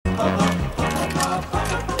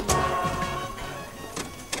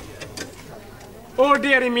Oh,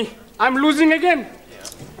 dearie me. I'm losing again.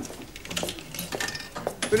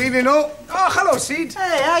 Good evening, all. Oh, hello, Sid.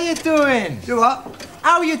 Hey, how you doing? Do what?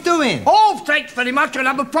 How are you doing? Oh, thanks very much. I'll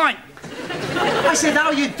have a pint. I said, how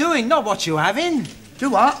are you doing? Not what you having.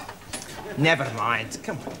 Do what? Never mind.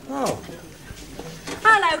 Come on. Oh.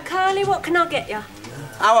 Hello, Curly. What can I get you?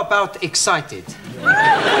 How about excited? Oh,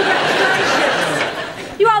 congratulations.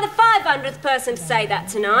 You are the 500th person to say that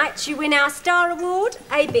tonight. You win our Star Award,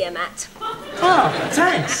 a beer mat. Oh,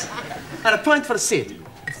 thanks. And a pint for Sid.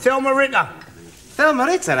 Thelma Ritter. Thelma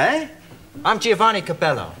Ritter, eh? I'm Giovanni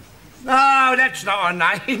Capello. No, that's not her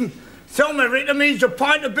name. Thelma Ritter means a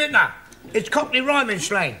pint of bitter. It's Cockney rhyming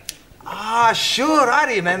slang. Ah, sure, I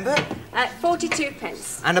remember. 42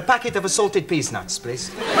 pence. And a packet of assorted peas nuts,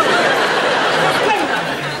 please.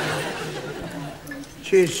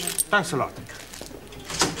 Cheers. Thanks a lot.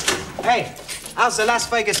 Hey, how's the Las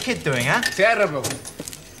Vegas kid doing, huh? Terrible.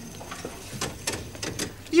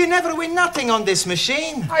 You never win nothing on this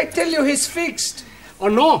machine. I tell you, he's fixed. Oh,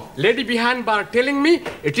 no. Lady behind bar telling me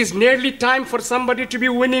it is nearly time for somebody to be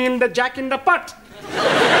winning in the Jack in the Pot.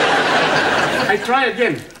 I try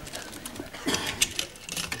again.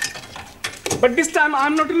 But this time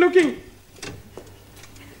I'm not looking.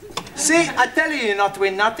 See, I tell you not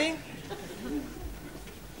win nothing.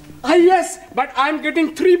 Ah, yes, but I'm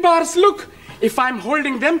getting 3 bars. Look, if I'm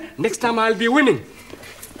holding them, next time I'll be winning.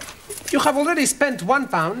 You have already spent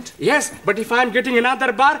 £1. Yes, but if I'm getting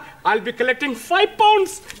another bar, I'll be collecting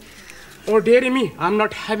 £5. Oh, dearie me, I'm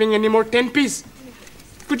not having any more 10p's.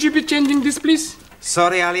 Could you be changing this, please?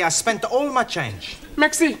 Sorry, Ali, I spent all my change.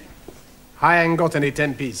 Maxi, I ain't got any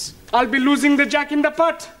 10p's. I'll be losing the Jack in the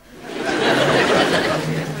Pot.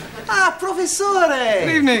 Ah, Professore! Good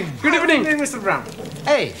evening. Good evening. Good evening, Mr. Brown.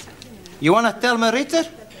 Hey, you want a Thelma Ritter?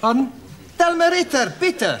 Pardon? Thelma Ritter,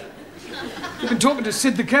 bitter. You've been talking to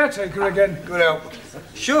Sid the caretaker again. Good help.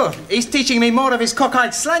 Sure, he's teaching me more of his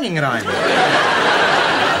cockeyed slanging rhyme.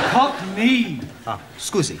 Cockney. Ah,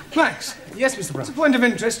 scusi. Max. Yes, Mr. Brown. It's a point of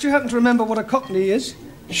interest. Do you happen to remember what a cockney is?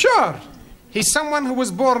 Sure. He's someone who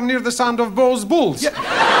was born near the sound of Bow's bulls. Yeah.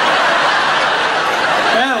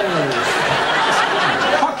 Bells.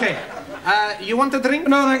 Okay. You want a drink?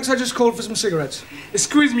 No, thanks. I just called for some cigarettes.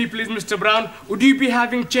 Excuse me, please, Mr. Brown. Would you be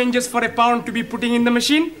having changes for £1 to be putting in the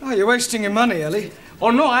machine? Oh, you're wasting your money, Ellie.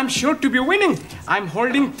 Oh, no, I'm sure to be winning. I'm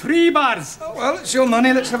holding 3 bars. Oh, well, it's your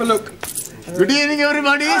money. Let's have a look. Good evening,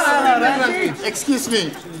 everybody. Excuse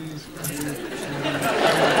me.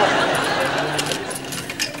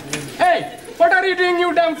 Hey, what are you doing,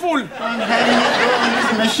 you damn fool? I'm having a go on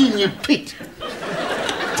this machine, you pit.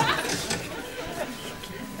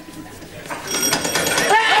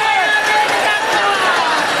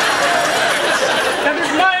 That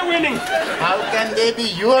is my winning. How can they be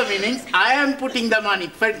your winnings? I am putting the money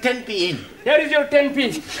for 10p in. Here is your 10p. Take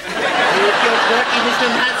your dirty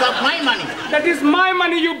little hands off my money. That is my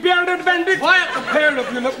money, you bearded bandit. Quiet, the pair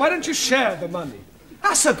of you. Look, why don't you share the money?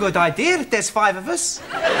 That's a good idea. There's 5 of us.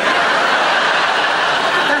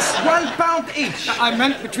 That's £1 each. I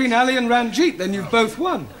meant between Ali and Ranjit, then you've both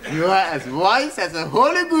won. You are as wise as a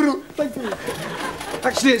holy guru. Thank you.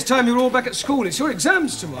 Actually, it's time you're all back at school. It's your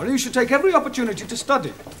exams tomorrow. You should take every opportunity to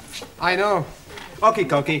study. I know. Okie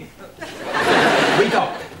dokie. We go.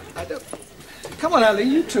 Come on, Ali,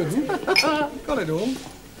 you too. Got it all.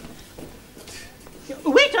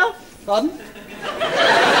 Waiter! Pardon?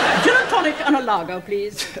 Gin and tonic and a lager,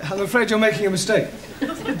 please. I'm afraid you're making a mistake.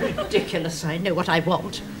 Ridiculous, I know what I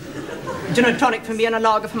want. Gin and tonic for me and a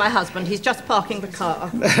lager for my husband. He's just parking the car.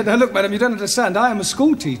 Now, look, madam, you don't understand. I am a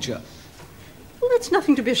school teacher. Well, that's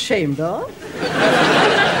nothing to be ashamed of.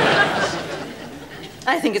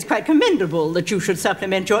 I think it's quite commendable that you should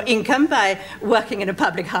supplement your income by working in a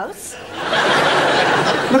public house.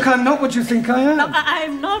 Look, I'm not what you think I am. No,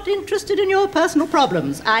 I'm not interested in your personal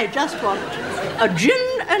problems. I just want a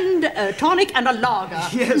gin and a tonic and a lager.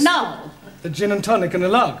 Yes. Now. A gin and tonic and a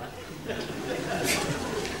lager.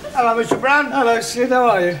 Hello, Mr. Brown. Hello, Sid. How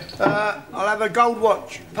are you? I'll have a gold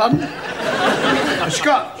watch. Pardon? A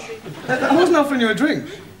scotch. I wasn't offering you a drink.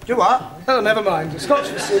 Do what? Oh, never mind. A scotch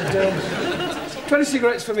for Sid. 20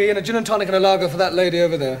 cigarettes for me and a gin and tonic and a lager for that lady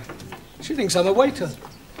over there. She thinks I'm a waiter.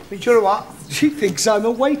 You sure of what? She thinks I'm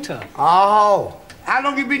a waiter. Oh. How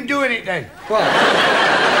long have you been doing it then? What?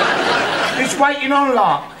 Just waiting on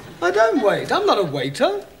lark. I don't wait. I'm not a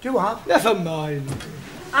waiter. Do what? Never mind.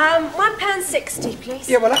 £1.60, please.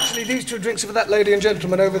 Yeah, well, actually, these two drinks are for that lady and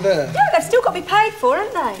gentleman over there. Yeah, they've still got to be paid for,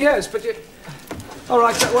 haven't they? Yes, but you... All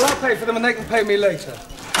right, well, I'll pay for them and they can pay me later.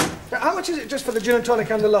 Now, how much is it just for the gin and tonic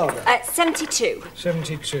and the lager? 72.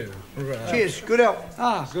 72. Right. Cheers. Good health.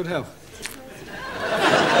 Ah, good health.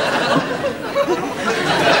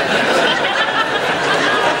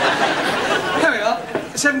 Here we are.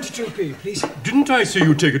 72p, please. Didn't I see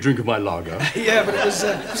you take a drink of my lager? Yeah, but it was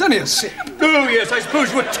only a sip. Oh, yes, I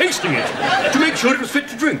suppose you were tasting it to make sure it was fit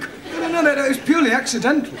to drink. No, it was purely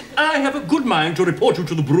accidental. I have a good mind to report you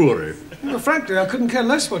to the brewery. Well, frankly, I couldn't care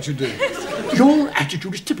less what you do. Your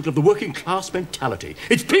attitude is typical of the working class mentality.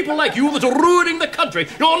 It's people like you that are ruining the country.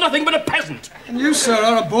 You're nothing but a peasant. And you, sir,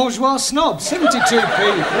 are a bourgeois snob.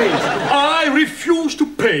 72p, please. I refuse to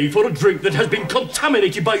pay for a drink that has been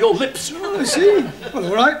contaminated by your lips. Oh, I see. Well,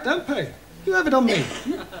 all right, don't pay. You have it on me.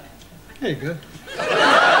 Here you go.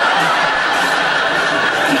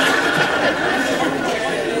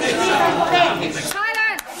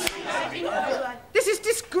 This is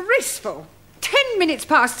disgraceful. 10 minutes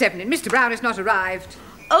past 7 and Mr. Brown has not arrived.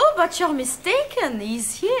 Oh, but you're mistaken.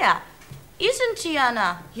 He's here. Isn't he,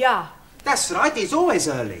 Anna? Yeah. That's right, he's always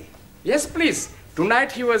early. Yes, please.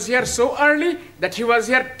 Tonight he was here so early that he was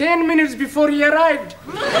here 10 minutes before he arrived.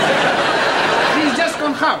 He's just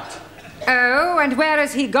gone out. Oh, and where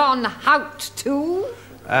has he gone out to?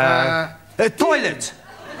 Toilet.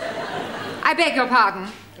 I beg your pardon.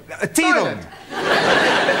 Tea room.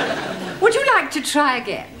 Would you like to try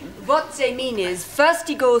again? What they mean is, first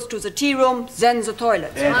he goes to the tea room, then the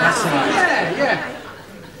toilet. Yeah.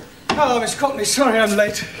 Hello, Miss Courtney. Sorry I'm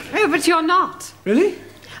late. Oh, but you're not. Really?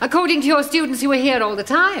 According to your students, you were here all the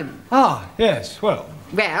time. Ah, yes, well.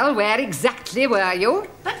 Well, where exactly were you?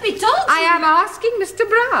 But we told you. I am asking Mr.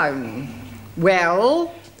 Brown.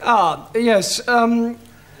 Well? Ah, yes,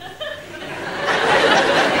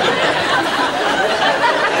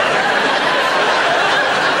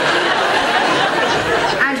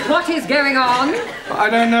 What is going on? I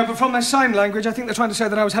don't know, but from their sign language, I think they're trying to say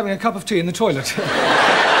that I was having a cup of tea in the toilet.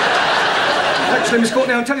 Actually, Miss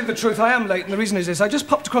Courtney, I'll tell you the truth, I am late, and the reason is this. I just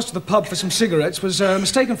popped across to the pub for some cigarettes, was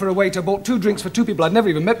mistaken for a waiter, bought 2 drinks for 2 people I'd never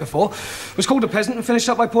even met before, was called a peasant, and finished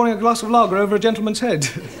up by pouring a glass of lager over a gentleman's head.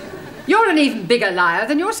 You're an even bigger liar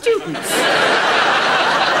than your students.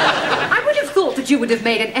 I would have thought that you would have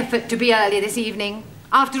made an effort to be early this evening.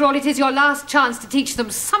 After all, it is your last chance to teach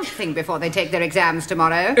them something before they take their exams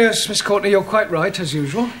tomorrow. Yes, Miss Courtney, you're quite right, as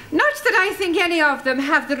usual. Not that I think any of them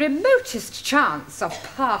have the remotest chance of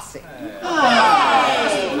passing.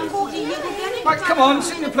 Right, come on,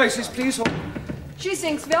 sit in your places, please. She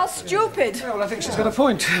thinks we're stupid. Yeah, well, I think she's got a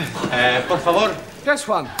point. Por favor. Just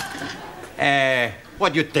one.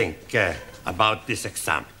 What do you think about this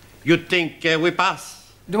exam? You think we pass?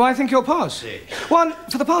 Do I think you'll pass? Yes. One,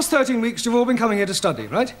 for the past 13 weeks, you've all been coming here to study,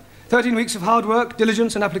 right? 13 weeks of hard work,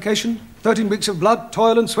 diligence and application. 13 weeks of blood,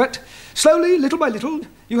 toil and sweat. Slowly, little by little,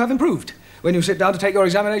 you have improved. When you sit down to take your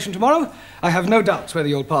examination tomorrow, I have no doubts whether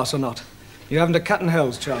you'll pass or not. You haven't a cat in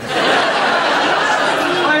hell's chance.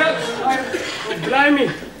 Blimey,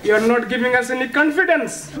 you're not giving us any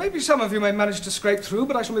confidence. Maybe some of you may manage to scrape through,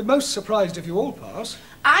 but I shall be most surprised if you all pass.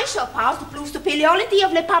 I shall pass to prove the superiority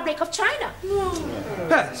of the Republic of China.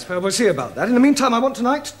 Yes, well, we'll see about that. In the meantime, I want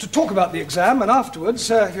tonight to talk about the exam, and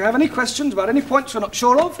afterwards, if you have any questions about any points you're not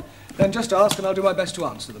sure of, then just ask and I'll do my best to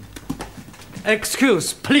answer them.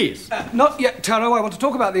 Excuse, please. Not yet, Taro. I want to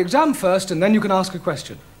talk about the exam first, and then you can ask a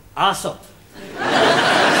question. Also.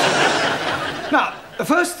 Now, the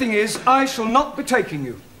first thing is, I shall not be taking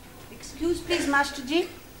you. Excuse, please, Master Ji.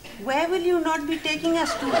 Where will you not be taking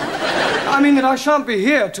us to? I mean that I shan't be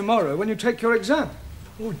here tomorrow when you take your exam.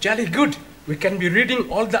 Oh, jolly good. We can be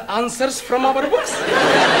reading all the answers from our books.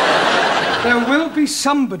 There will be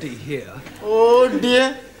somebody here. Oh,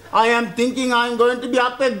 dear. I am thinking I'm going to be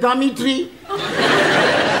up a gummy tree. In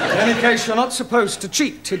any case, you're not supposed to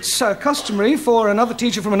cheat. It's customary for another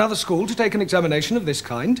teacher from another school to take an examination of this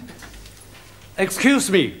kind.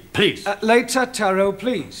 Excuse me, please. Later, Taro,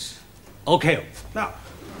 please. Okay. Now,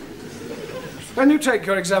 when you take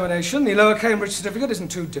your examination, the Lower Cambridge certificate isn't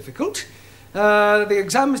too difficult. The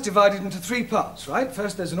exam is divided into 3 parts, right?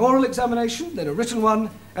 First there's an oral examination, then a written one,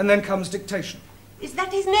 and then comes dictation. Is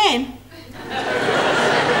that his name?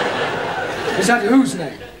 Is that whose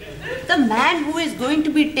name? The man who is going to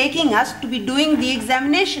be taking us to be doing the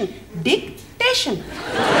examination. Dictation.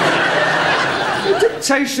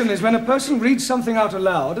 Dictation is when a person reads something out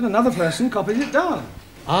aloud and another person copies it down.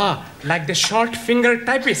 Ah, like the short finger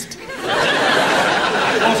typist.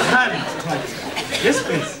 Hand type. Yes,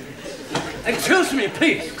 please. Excuse me,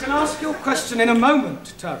 please. You can ask your question in a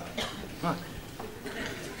moment, Taro.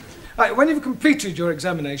 Right, when you've completed your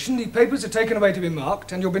examination, the papers are taken away to be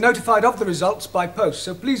marked, and you'll be notified of the results by post.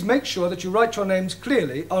 So please make sure that you write your names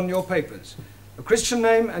clearly on your papers. Your Christian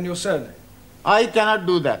name and your surname. I cannot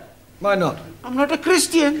do that. Why not? I'm not a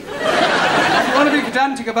Christian. If you want to be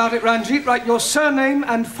pedantic about it, Ranjit, write your surname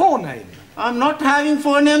and forename. I'm not having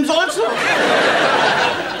four-names also.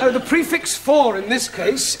 The prefix for in this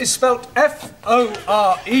case is spelt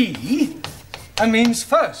F-O-R-E and means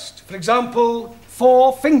first. For example,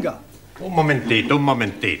 forefinger. Un momentito.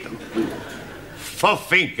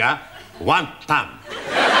 Forefinger, one thumb.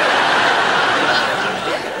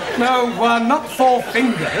 No, one, not four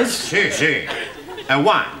fingers. Si. A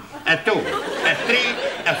 1, a 2, a 3,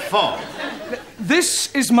 a 4. This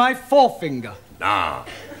is my forefinger. No,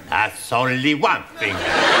 that's only one finger.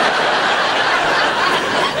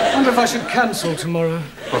 I wonder if I should cancel tomorrow.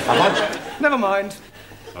 Por favor. Never mind.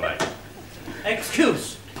 All right.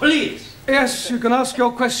 Excuse, please. Yes, you can ask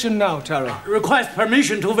your question now, Tara. Request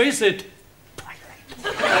permission to visit.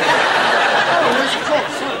 Oh, yes, of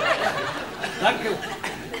course. Thank you.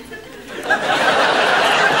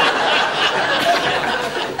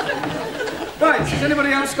 Right, has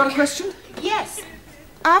anybody else got a question? Yes.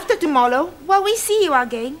 After tomorrow, will we see you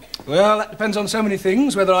again? Well, that depends on so many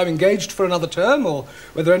things, whether I'm engaged for another term or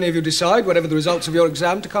whether any of you decide, whatever the results of your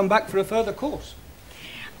exam, to come back for a further course.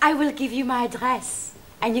 I will give you my address,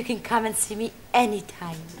 and you can come and see me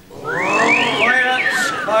anytime. Quiet.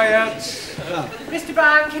 Mr.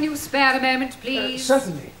 Brown, can you spare a moment, please?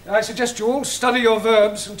 Certainly. I suggest you all study your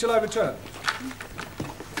verbs until I return.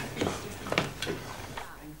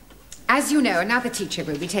 As you know, another teacher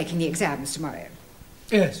will be taking the exams tomorrow.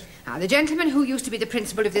 Yes. Now, the gentleman who used to be the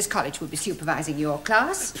principal of this college will be supervising your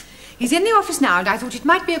class. He's in the office now, and I thought it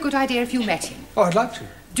might be a good idea if you met him. Oh, I'd like to.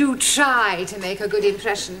 Do try to make a good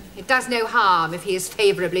impression. It does no harm if he is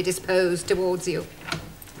favourably disposed towards you.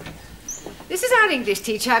 This is our English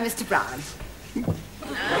teacher, Mr. Brown.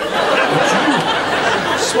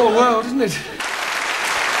 Small world, isn't it?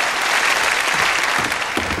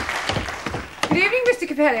 Good evening, Mr.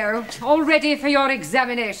 Capello. All ready for your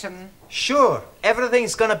examination? Sure,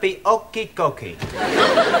 everything's gonna be okie-dokie.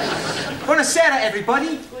 Buonasera,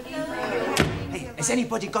 everybody. Hey, has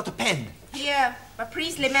anybody got a pen? Yeah, but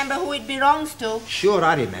please remember who it belongs to. Sure,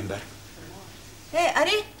 I remember. Hey,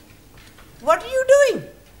 Ari, what are you doing?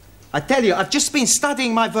 I tell you, I've just been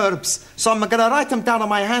studying my verbs, so I'm gonna write them down on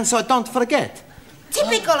my hand so I don't forget.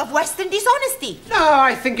 Typical of Western dishonesty. No,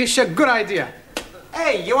 I think it's a good idea.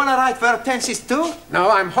 Hey, you wanna write verb tenses too? No,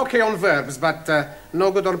 I'm hockey on verbs, but no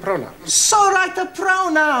good on pronouns. So write the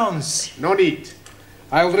pronouns. No need.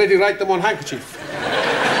 I already write them on handkerchief.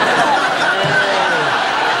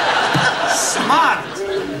 Smart.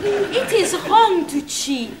 It is wrong to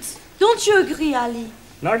cheat. Don't you agree, Ali?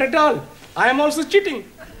 Not at all. I am also cheating.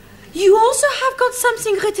 You also have got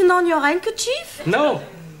something written on your handkerchief? No,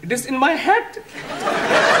 it is in my head.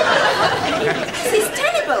 This is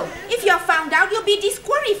terrible. If you're found out, you'll be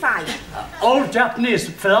disqualified. Old Japanese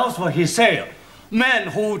philosopher, he said, men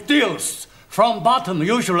who deals from bottom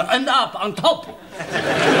usually end up on top.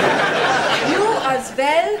 You as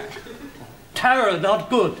well? Terror not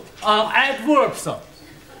good. Adverbs.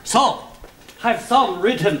 So, have some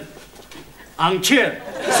written on chair.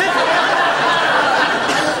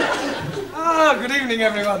 Good evening,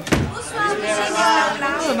 everyone.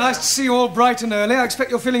 Oh, nice to see you all bright and early. I expect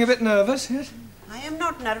you're feeling a bit nervous, yes? I am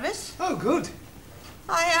not nervous. Oh, good.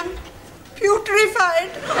 I am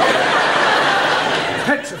putrefied.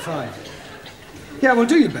 Petrified. Yeah, well,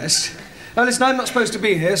 do your best. Now, listen, I'm not supposed to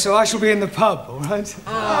be here, so I shall be in the pub, all right?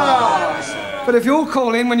 Oh. But if you'll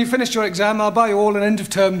call in when you finish your exam, I'll buy you all an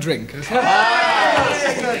end-of-term drink, okay?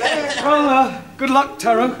 Well, good luck,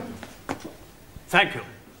 Taro. Thank you.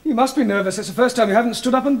 You must be nervous. It's the first time you haven't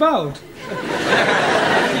stood up and bowed.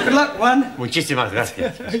 Good luck, Juan. Muchísimas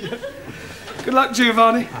gracias. Good luck,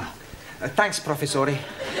 Giovanni. Thanks, Professore.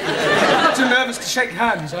 Not too nervous to shake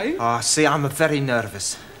hands, are you? Oh, see, I'm very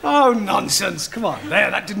nervous. Oh, nonsense. Come on. There,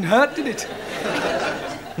 that didn't hurt, did it?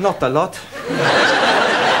 Not a lot.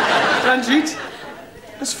 Ranjit,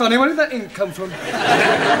 that's funny. Where did that ink come from?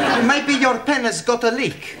 Maybe your pen has got a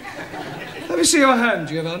leak. Let me see your hand,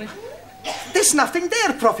 Giovanni. There's nothing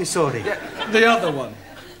there, Professore. Yeah, the other one.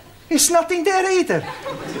 It's nothing there either.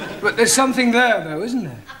 But there's something there, though, isn't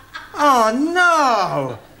there? Oh,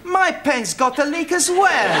 no. My pen's got a leak as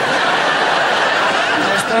well.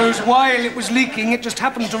 I suppose while it was leaking, it just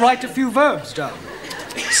happened to write a few verbs down.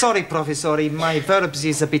 Sorry, Professore, my verbs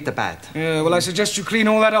is a bit bad. Yeah, well, I suggest you clean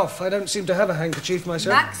all that off. I don't seem to have a handkerchief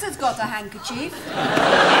myself. Max has got a handkerchief.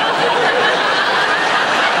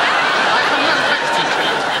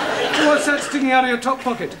 What's that sticking out of your top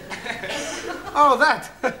pocket? Oh,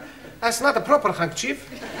 that. That's not a proper handkerchief.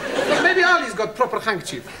 Maybe Ali's got proper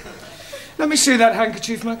handkerchief. Let me see that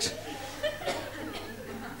handkerchief, Max.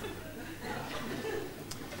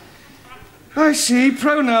 I see.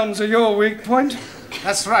 Pronouns are your weak point.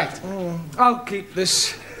 That's right. Oh, I'll keep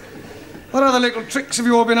this. What other little tricks have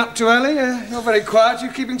you all been up to, Ellie? You're very quiet. You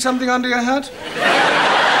keeping something under your hat?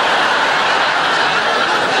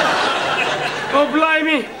 Oh,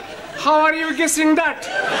 blimey. How are you guessing that?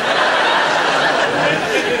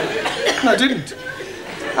 I didn't.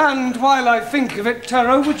 And while I think of it,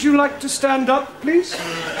 Taro, would you like to stand up, please?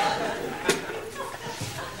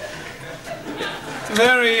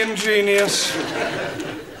 Very ingenious.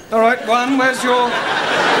 All right, one, where's your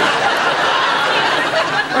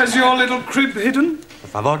little crib hidden? Por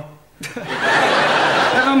favor.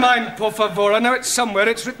 Never mind, por favor. I know it's somewhere.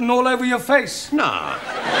 It's written all over your face. No.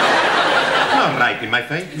 Not right in my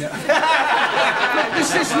face.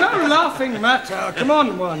 This is no laughing matter. Come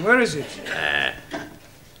on, one. Where is it?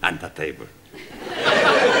 On the table.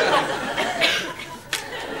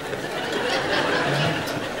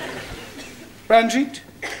 Ranjit?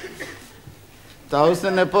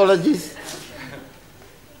 1,000 apologies.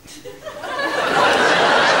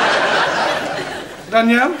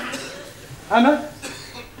 Danielle? Anna?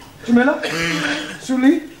 Jamila?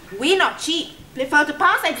 Suli? We not cheap. Prefer to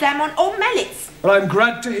pass exam on all merits. Well, I'm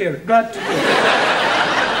glad to hear it. Glad to hear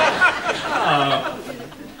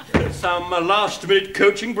it. Some last-minute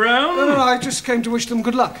coaching, Brown? No, I just came to wish them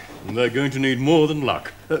good luck. They're going to need more than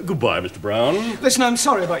luck. Goodbye, Mr. Brown. Listen, I'm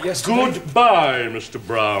sorry about yesterday. Goodbye, Mr.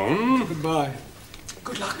 Brown. Goodbye.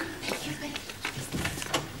 Good luck.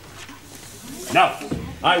 Now,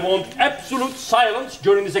 I want absolute silence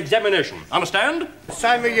during this examination. Understand?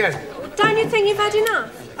 Same again. Don't you think you've had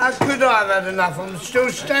enough? How could I have had enough? I'm still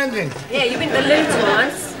standing. Yeah, you've been to the loo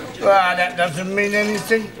twice. Well, that doesn't mean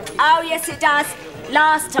anything. Oh, yes, it does.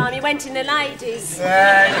 Last time you went in the ladies. You're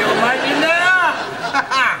making that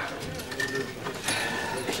up.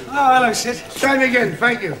 Oh, hello, Sid. Same again,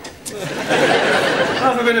 thank you.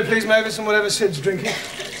 Half a minute, please, Mavis, and whatever Sid's drinking.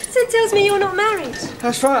 Sid tells me you're not married.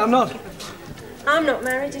 That's right, I'm not. I'm not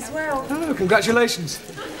married as well. Oh, congratulations.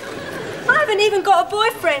 I haven't even got a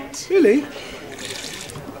boyfriend. Really?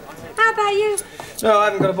 How about you? No, I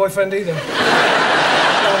haven't got a boyfriend either. Not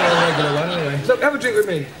a regular one, anyway. Look, have a drink with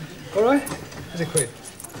me. All right? Here's a quid.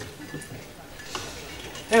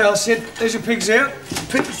 Here, Sid. There's your pig's ear.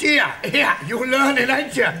 Pig's ear? Yeah, you're learning,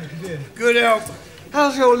 ain't you? Yeah. Good help.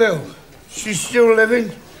 How's your Lil? She's still living.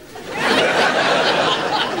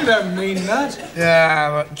 You don't mean that. Yeah,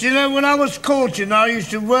 but do you know, when I was courting, I used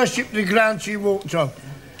to worship the ground she walked on.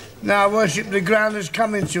 Now I worship the ground that's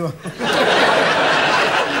coming to her.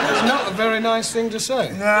 That's not a very nice thing to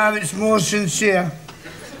say. No, it's more sincere.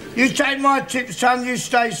 You take my tip, son, you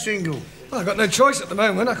stay single. Well, I've got no choice at the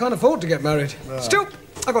moment. I can't afford to get married. No. Still,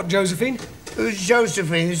 I've got Josephine. Who's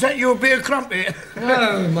Josephine? Is that your beer crumpet?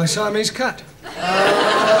 No, my Siamese cat.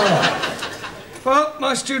 Well,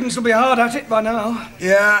 my students will be hard at it by now.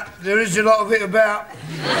 Yeah, there is a lot of it about.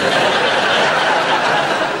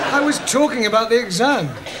 I was talking about the exam.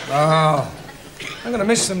 Oh. I'm going to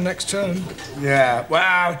miss them next term. Yeah,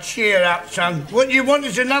 well, cheer up, son. What you want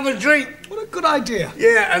is another drink. What a good idea.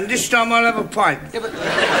 Yeah, and this time I'll have a pint. Yeah, but...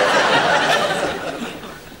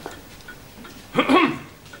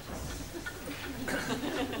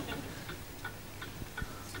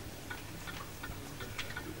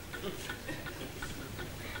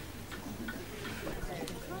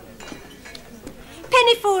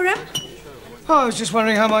 Penny for 'em. Oh, I was just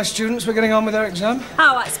wondering how my students were getting on with their exam.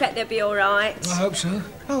 Oh, I expect they'll be all right. I hope so.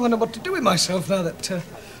 I wonder what to do with myself now that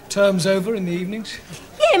term's over in the evenings.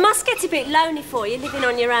 Yeah, it must get a bit lonely for you, living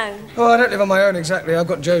on your own. Oh, I don't live on my own exactly. I've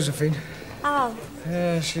got Josephine. Oh.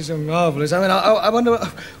 Yeah, she's a marvellous. I mean, I wonder... I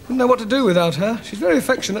wouldn't know what to do without her. She's very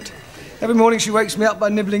affectionate. Every morning she wakes me up by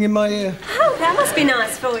nibbling in my ear. Oh, that must be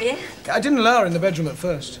nice for you. I didn't allow her in the bedroom at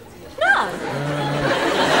first. No.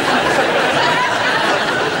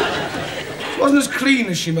 Wasn't as clean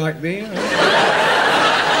as she might be. You know.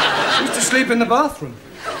 She used to sleep in the bathroom.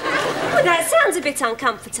 Well, that sounds a bit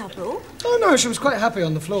uncomfortable. Oh, no, she was quite happy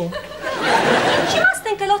on the floor. She must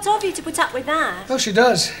think a lot of you to put up with that. Oh, she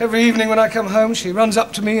does. Every evening when I come home, she runs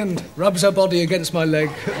up to me and rubs her body against my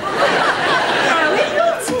leg. Oh,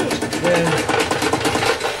 naughty. Yeah.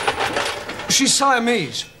 She's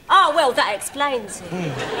Siamese. Oh, well, that explains it.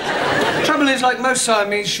 The trouble is, like most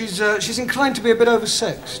Siamese, she's inclined to be a bit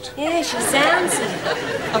oversexed. Yeah, she sounds it.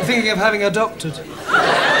 I'm thinking of having her doctored.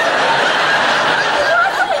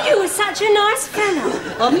 You were such a nice fellow.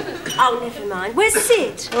 Pardon? Oh, never mind. Where's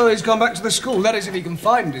Sid? Oh, he's gone back to the school. That is, if he can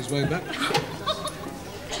find his way back.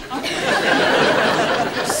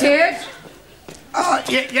 Sid? Oh,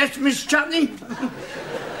 yes, Miss Chutney?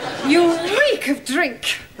 You reek of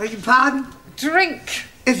drink. Beg your pardon? Drink.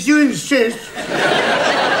 If you insist,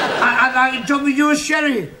 I'd like to top with you a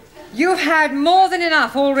sherry. You've had more than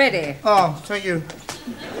enough already. Oh, thank you.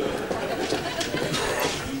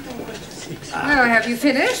 Well, have you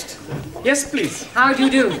finished? Yes, please. How do you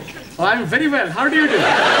do? Oh, I'm very well. How do you do?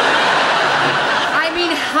 I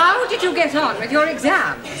mean, how did you get on with your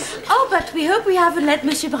exams? Oh, but we hope we haven't let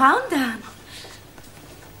Monsieur Brown down.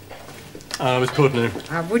 Miss Courtney.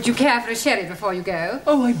 Would you care for a sherry before you go?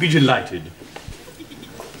 Oh, I'd be delighted.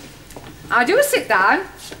 Do sit down.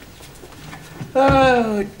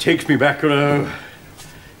 It takes me back,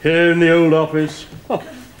 here in the old office. Oh.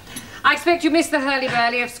 I expect you miss the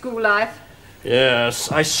hurly-burly of school life.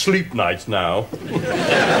 Yes, I sleep nights now.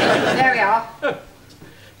 There we are. Oh,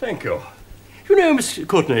 thank you. You know, Miss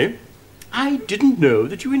Courtney, I didn't know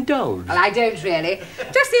that you indulged. Well, I don't really.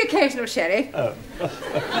 Just the occasional sherry. Oh.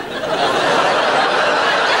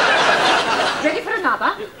 Ready for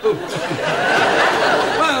another?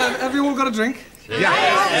 Well, have you all got a drink?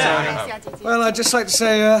 Well, I'd just like to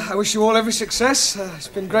say I wish you all every success. It's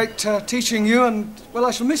been great teaching you, and, well,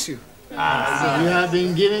 I shall miss you. You have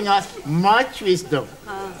been giving us much wisdom.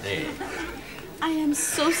 I am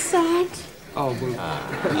so sad. Oh, well.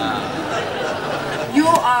 You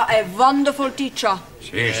are a wonderful teacher.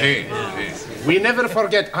 We never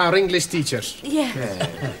forget our English teachers. Yeah.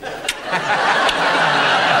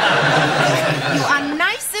 You are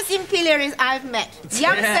nicest imperials I've met.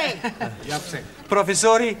 Yapseng.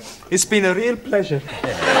 Professori, it's been a real pleasure.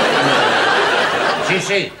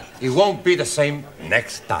 It won't be the same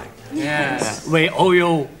next time. Yes. We owe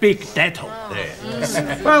you big debt.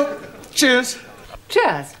 Well, cheers.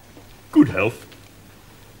 Cheers. Good health.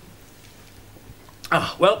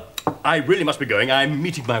 Well, I really must be going. I'm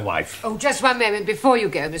meeting my wife. Oh, just one moment before you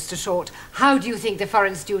go, Mr. Short. How do you think the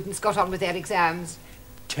foreign students got on with their exams?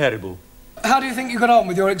 Terrible. How do you think you got on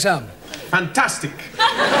with your exam? Fantastic. In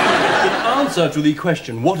answer to the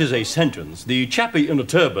question, what is a sentence, the chappie in a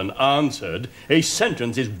turban answered, a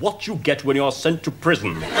sentence is what you get when you are sent to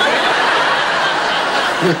prison.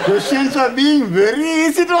 The questions are being very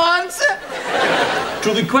easy to answer.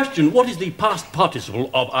 To the question, what is the past participle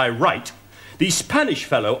of I write, the Spanish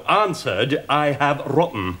fellow answered, I have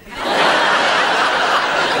rotten.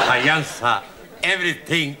 I answer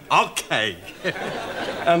everything okay.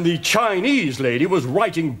 And the Chinese lady was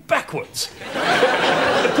writing backwards.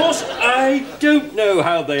 Of course, I don't know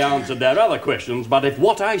how they answered their other questions, but if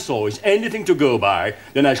what I saw is anything to go by,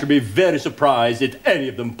 then I shall be very surprised if any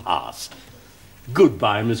of them pass.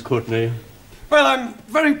 Goodbye, Miss Courtney. Well, I'm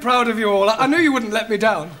very proud of you all. I knew you wouldn't let me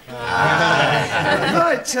down.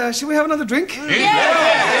 Right, shall we have another drink?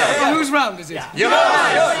 Yes. Well, whose round is it? Yours.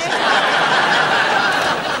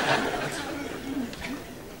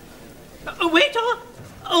 Waiter!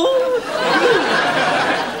 Oh!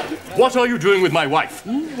 What are you doing with my wife?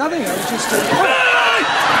 Nothing, I was just...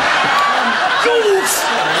 You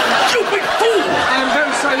stupid fool! I'm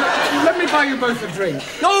very sorry. Let me buy you both a drink.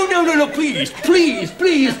 No, please,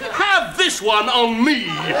 have this one on me.